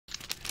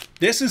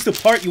This is the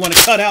part you want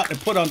to cut out and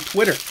put on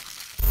Twitter.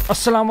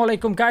 Assalamu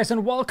alaikum guys,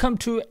 and welcome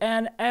to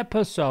an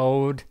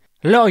episode.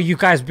 A lot of you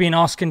guys been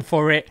asking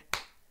for it.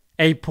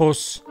 Hey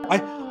Puss.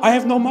 I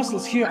have no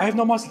muscles here. I have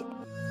no muscles.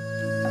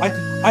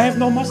 I have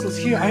no muscles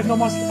here. I have no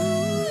muscles.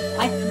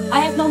 I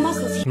have no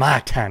muscles here. My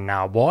turn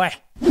now, boy.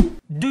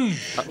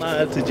 Douche.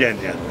 That's a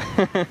genius.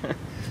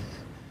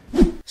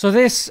 So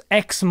this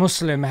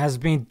ex-Muslim has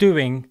been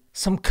doing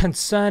some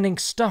concerning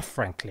stuff,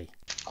 frankly.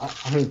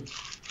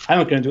 I'm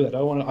not gonna do that. I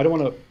don't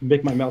want to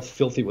make my mouth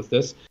filthy with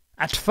this.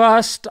 At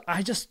first,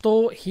 I just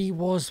thought he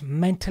was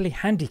mentally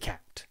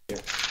handicapped.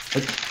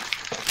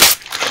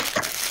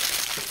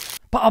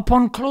 But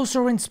upon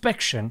closer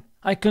inspection,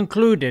 I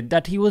concluded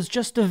that he was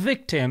just a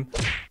victim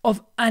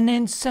of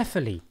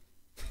anencephaly.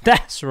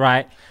 That's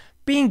right,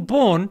 being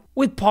born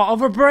with part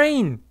of a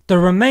brain. The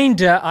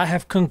remainder, I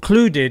have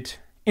concluded,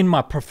 in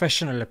my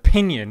professional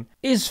opinion,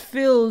 is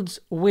filled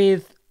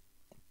with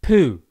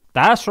poo.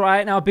 That's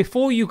right. Now,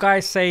 before you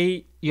guys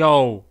say,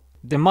 yo,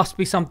 there must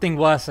be something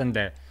worse in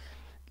there,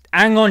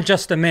 hang on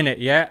just a minute,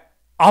 yeah?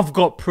 I've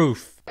got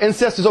proof.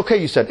 Incest is okay,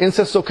 you said.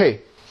 Incest is okay.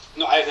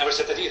 No, I've never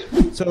said that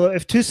either. So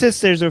if two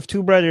sisters or if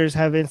two brothers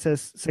have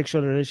incest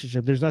sexual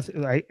relationship, there's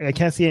nothing. I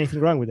can't see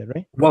anything wrong with it,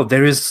 right? Well,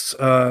 there is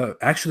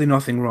actually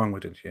nothing wrong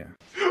with it. Yeah.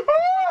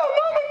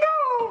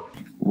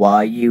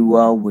 Why you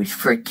always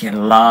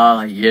freaking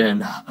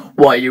lying?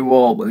 Why you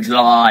always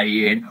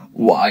lying?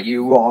 Why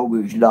you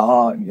always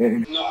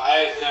lying? No,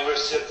 I've never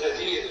said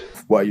that either.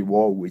 Why you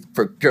always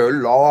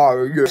freaking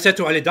lying? I said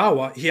to Ali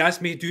Dawa, he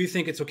asked me, do you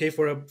think it's okay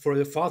for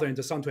the father and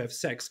the son to have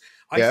sex?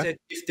 I said,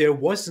 if there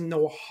was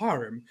no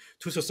harm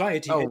to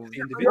society and the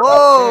individual.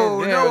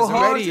 Whoa, no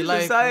harm to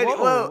society.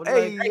 Whoa,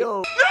 hey,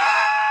 yo.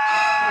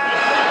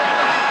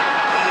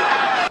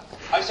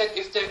 I said,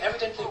 if there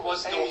evidently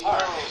was no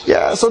harm.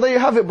 Yeah, so there you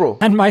have it, bro.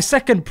 And my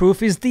second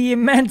proof is the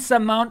immense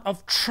amount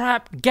of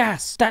trapped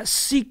gas that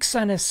seeks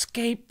an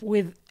escape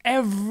with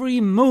every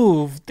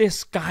move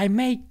this guy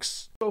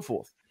makes. So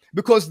forth.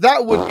 Because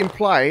that would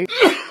imply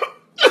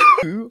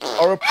you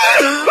are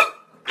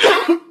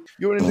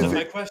you're an individual.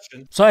 My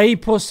question. So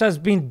Puss has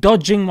been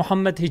dodging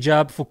Mohammed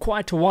Hijab for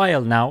quite a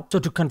while now. So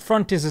to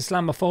confront his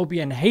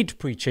Islamophobia and hate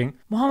preaching,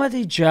 Mohammed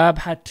Hijab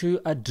had to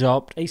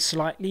adopt a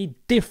slightly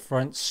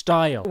different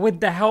style.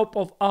 With the help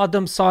of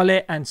Adam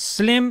Saleh and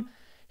Slim,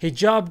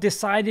 Hijab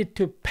decided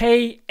to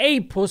pay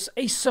Puss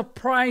a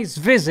surprise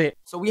visit.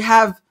 So we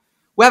have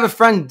a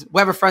friend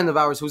of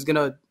ours who's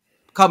gonna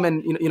come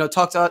and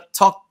talk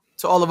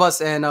to all of us,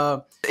 and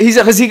I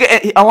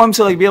want him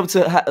to like be able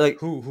to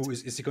Who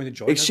is he going to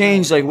join?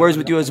 exchange like words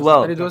with you as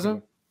well.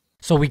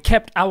 So we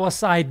kept our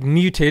side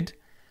muted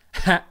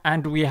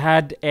and we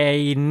had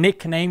a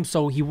nickname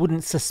so he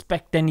wouldn't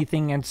suspect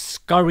anything and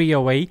scurry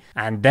away.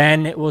 And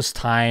then it was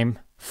time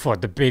for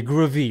the big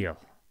reveal.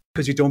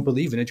 Because you don't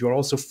believe in it, you are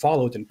also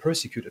followed and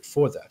persecuted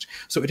for that.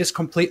 So it is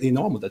completely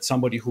normal that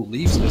somebody who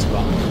leaves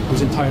Islam,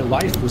 whose entire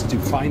life was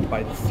defined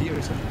by the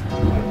fears of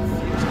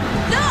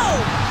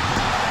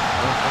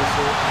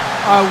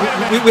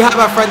We have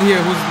our friend here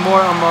who's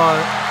more I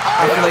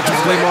feel like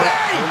he's way more.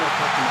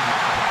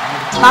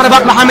 It's not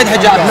about Mohammed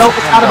Hijab. No,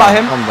 it's not about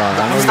him. Calm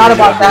down. It's not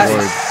about that.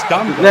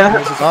 Calm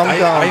down.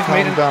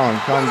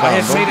 Don't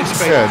be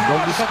scared.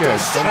 Don't be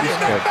scared.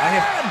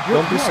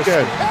 Don't be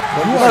scared.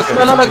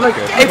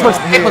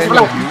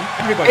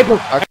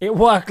 Look. It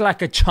worked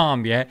like a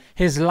charm, yeah?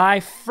 His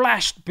life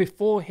flashed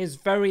before his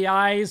very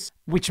eyes,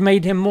 which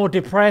made him more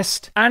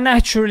depressed. And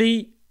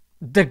naturally,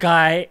 the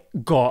guy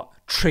got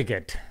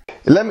triggered.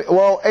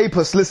 Well,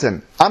 Puss,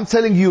 listen. I'm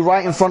telling you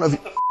right in front of you.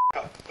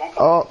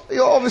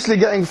 You're obviously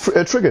getting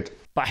triggered.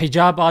 But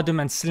Hijab, Adam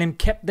and Slim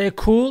kept their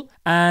cool.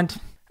 And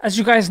as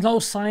you guys know,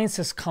 science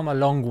has come a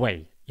long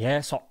way.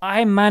 Yeah, so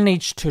I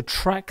managed to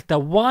track the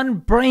one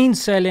brain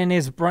cell in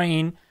his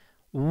brain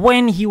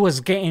when he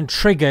was getting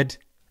triggered.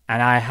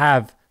 And I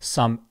have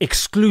some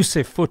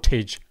exclusive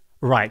footage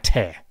right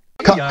here.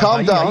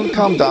 Calm down.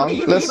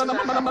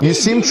 You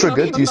seem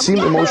triggered. You seem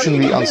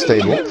emotionally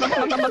unstable.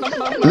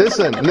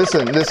 Listen.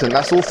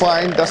 That's all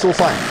fine.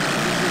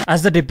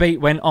 As the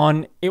debate went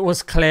on, it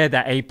was clear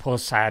that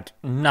Puss had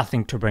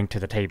nothing to bring to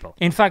the table.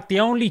 In fact, the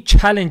only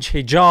challenge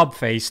Hijab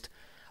faced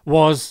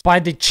was by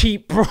the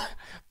cheap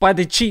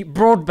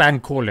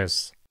broadband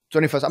callers.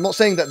 21st. I'm not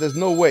saying that there's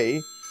no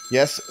way.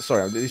 Yes,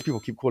 sorry, these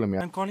people keep calling me.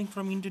 I'm calling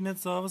from internet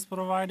service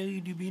provider.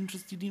 Would you be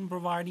interested in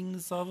providing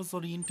the service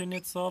or the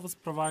internet service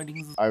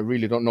providing? I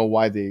really don't know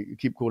why they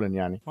keep calling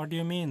Yani. What do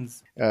you mean?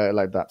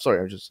 Like that.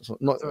 Sorry, I'm just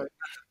not. Sorry.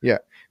 Yeah.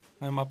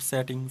 I'm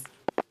upsetting.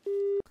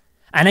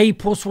 And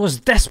Puss was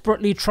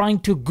desperately trying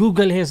to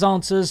Google his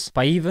answers,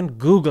 but even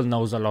Google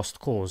knows a lost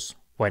cause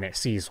when it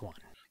sees one.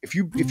 If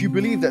you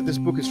believe that this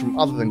book is from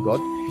other than God,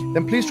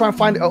 then please try and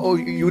find it. Oh,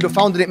 you would have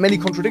found in it many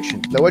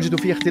contradictions. لَوَجِدُ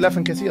فِيهِ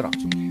اخْتِلَافًا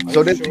كَثِيرًا.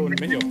 So there's a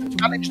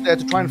challenge there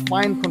to try and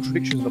find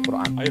contradictions in the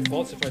Quran. I have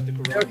falsified the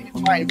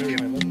Quran. Fine. Do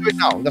it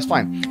now. That's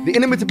fine. The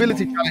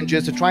inimitability challenge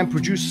is to try and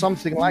produce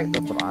something like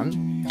the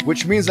Quran,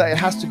 which means that it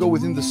has to go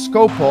within the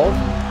scope of.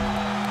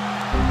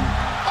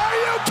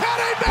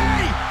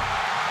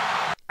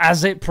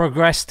 as it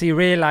progressed, he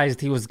realized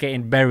he was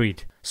getting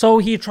buried. So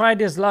he tried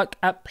his luck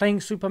at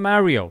playing Super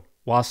Mario,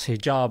 whilst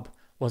Hijab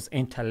was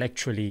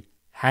intellectually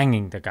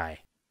hanging the guy.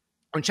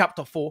 On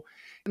chapter 4,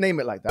 name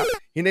it like that.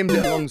 He named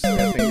it along thing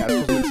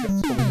as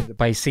cosmic.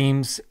 But it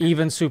seems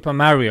even Super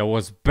Mario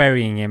was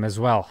burying him as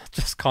well.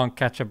 Just can't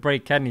catch a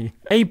break, can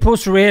he?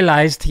 Puss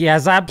realized he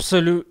has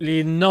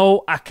absolutely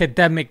no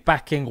academic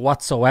backing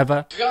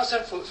whatsoever. Do you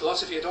understand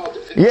philosophy at all?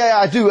 Yeah,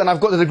 I do, and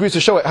I've got the degrees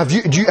to show it. Have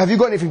you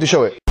got anything to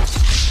show it?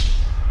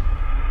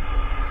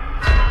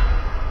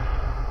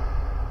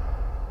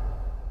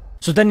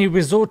 So then he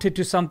resorted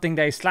to something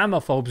that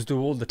Islamophobes do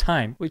all the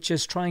time, which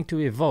is trying to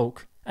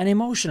evoke an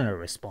emotional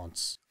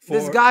response.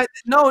 This guy,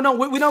 no,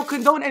 we don't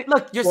condone it.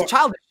 Look, you're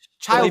childish.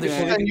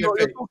 And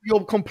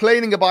you're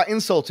complaining about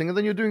insulting, and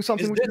then you're doing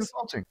something which is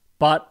insulting.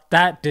 But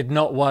that did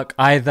not work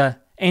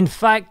either. In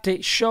fact,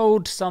 it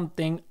showed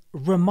something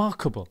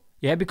remarkable.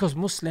 Yeah, because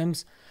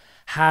Muslims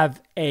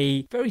have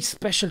a very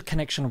special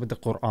connection with the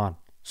Quran.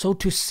 So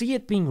to see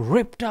it being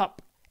ripped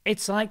up,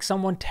 it's like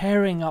someone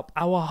tearing up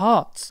our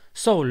hearts.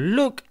 So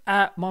look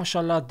at,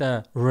 mashallah,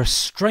 the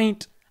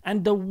restraint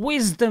and the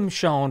wisdom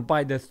shown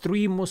by the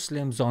 3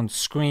 Muslims on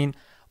screen,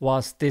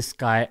 whilst this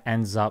guy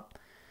ends up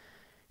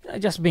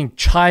just being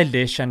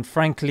childish, and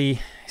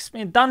frankly, it's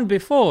been done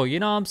before, you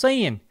know what I'm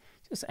saying?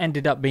 Just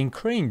ended up being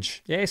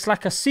cringe. Yeah, it's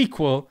like a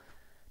sequel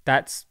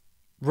that's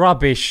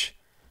rubbish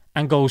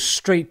and goes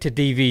straight to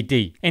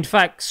DVD. In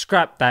fact,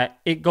 scrap that,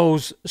 it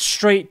goes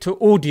straight to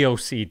audio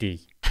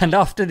CD. And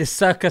after this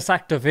circus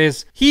act of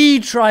his, he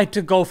tried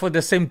to go for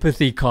the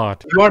sympathy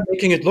card. You are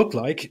making it look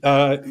like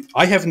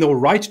I have no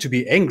right to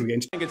be angry.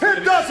 And it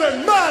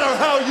doesn't matter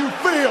how you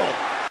feel.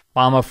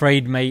 But I'm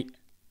afraid, mate,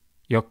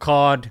 your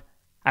card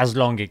has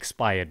long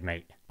expired,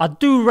 mate. I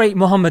do rate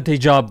Mohammed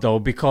Hijab though,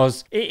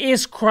 because it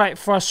is quite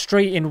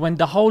frustrating when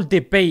the whole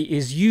debate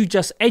is you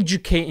just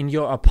educating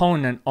your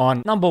opponent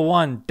on, number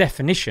 1,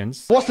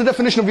 definitions. What's the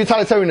definition of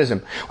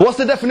utilitarianism? What's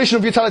the definition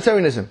of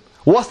utilitarianism?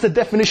 What's the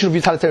definition of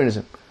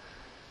utilitarianism?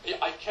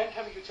 I can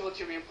have a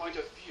utilitarian point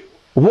of view.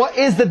 What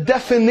is the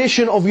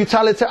definition of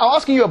utilitarianism? I'm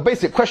asking you a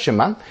basic question,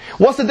 man.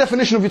 What's the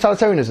definition of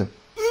utilitarianism?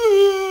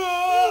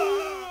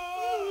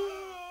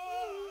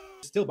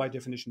 Still by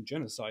definition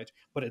genocide,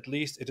 but at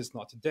least it is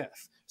not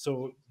death.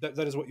 So that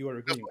is what you are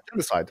agreeing with.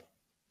 Genocide.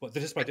 But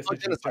that is by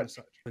definition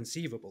genocide.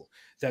 Conceivable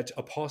that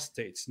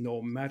apostates,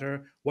 no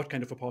matter what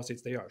kind of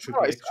apostates they are, should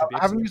be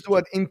I haven't used the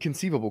word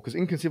inconceivable, because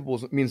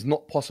inconceivable means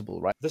not possible,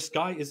 right? The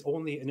sky is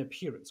only an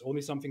appearance,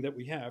 only something that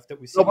we have, that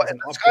we see. No, but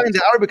the sky in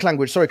the Arabic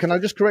language, sorry, can I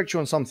just correct you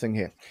on something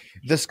here?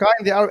 The sky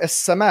in the Arabic is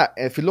sama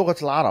fi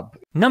lughat al-Arab.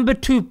 Number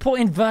 2,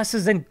 putting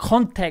verses in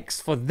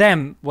context for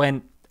them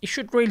when they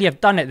should really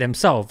have done it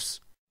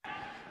themselves.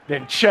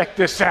 Then check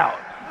this out.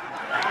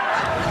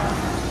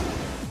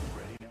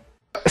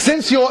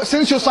 Since your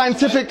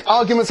scientific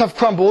arguments have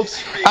crumbled,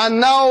 and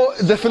now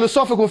the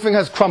philosophical thing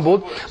has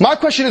crumbled, my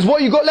question is,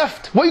 what you got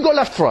left? What you got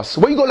left for us?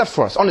 What you got left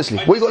for us? Honestly,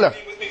 what you got left?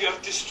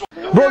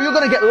 Bro, you're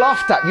gonna get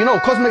laughed at. You know,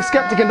 Cosmic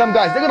Skeptic and them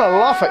guys, they're gonna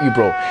laugh at you,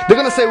 bro. They're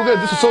gonna say we're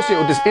gonna disassociate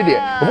with this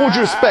idiot. With all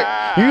due respect,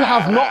 you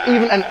have not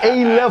even an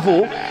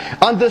A-level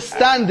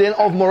understanding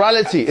of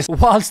morality.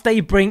 Whilst they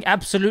bring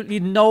absolutely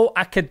no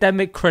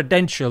academic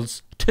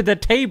credentials to the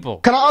table.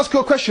 Can I ask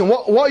you a question?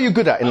 What are you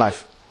good at in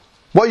life?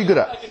 What are you good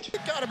at? You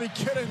gotta be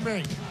kidding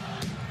me.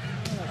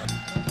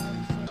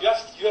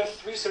 You have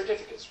 3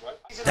 certificates,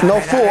 right? No,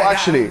 4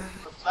 actually.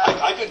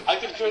 I could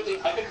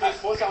pay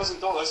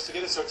 $4,000 to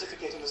get a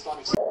certificate in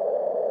Islamic studies.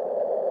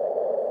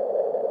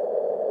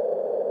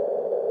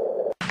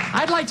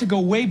 I'd like to go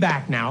way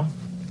back now.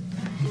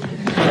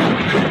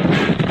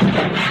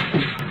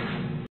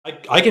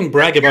 I can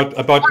brag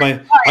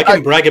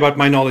about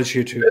my knowledge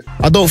here too.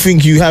 I don't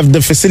think you have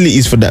the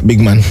facilities for that, big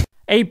man.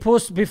 Hey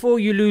Puss, before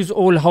you lose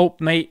all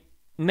hope, mate,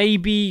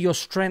 maybe your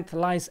strength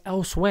lies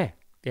elsewhere.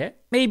 Yeah?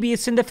 Maybe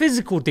it's in the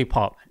physical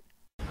department.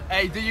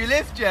 Hey, do you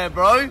lift, yeah,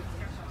 bro?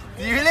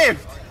 Do you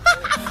lift?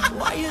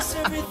 Why is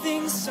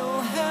everything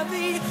so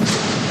heavy?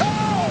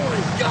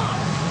 Oh,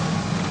 God!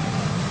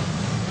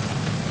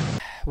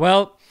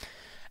 Well,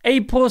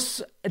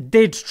 Puss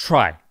did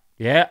try.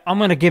 Yeah, I'm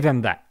gonna give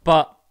him that.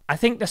 But I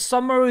think the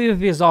summary of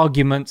his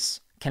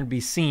arguments can be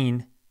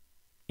seen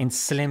in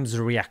Slim's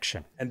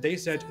reaction. And they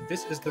said,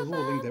 this is the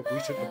ruling that we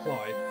should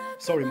apply.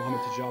 Sorry, Mohammed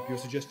Hijab, your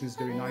suggestion is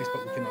very nice,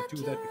 but we cannot do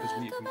that because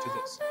we agree to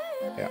this.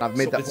 Yeah, I've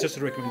made that. It's just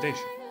a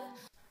recommendation.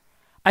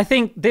 I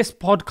think this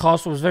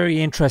podcast was very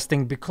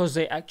interesting because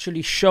it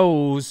actually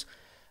shows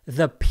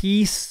the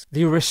peace,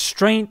 the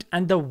restraint,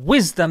 and the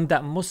wisdom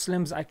that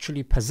Muslims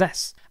actually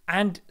possess.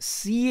 And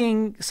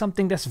seeing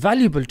something that's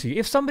valuable to you.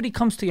 If somebody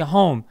comes to your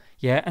home,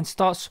 yeah, and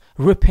starts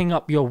ripping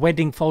up your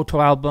wedding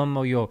photo album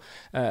or your,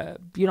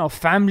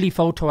 family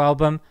photo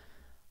album,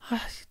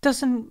 it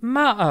doesn't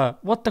matter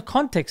what the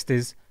context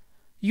is.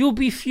 You'll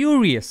be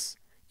furious.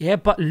 Yeah,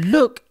 but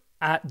look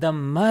at the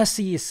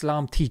mercy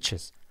Islam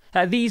teaches.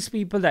 That these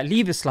people that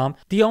leave Islam,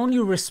 the only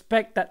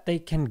respect that they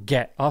can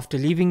get after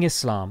leaving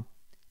Islam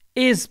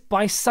is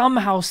by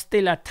somehow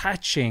still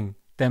attaching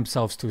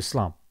themselves to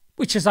Islam.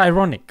 Which is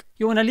ironic.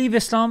 You want to leave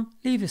Islam?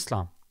 Leave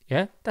Islam.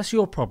 Yeah, that's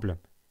your problem.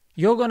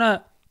 You're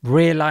gonna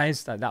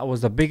realize that that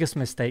was the biggest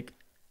mistake,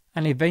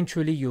 and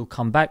eventually you'll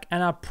come back.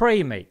 And I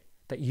pray, mate,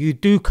 that you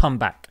do come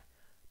back.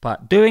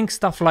 But doing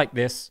stuff like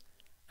this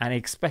and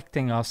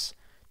expecting us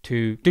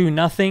to do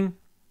nothing,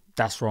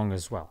 that's wrong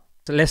as well.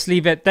 So let's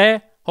leave it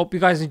there. Hope you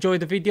guys enjoyed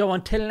the video.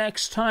 Until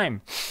next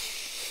time.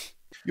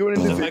 You're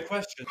in my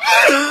question.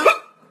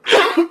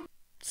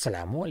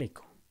 Assalamu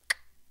alaikum.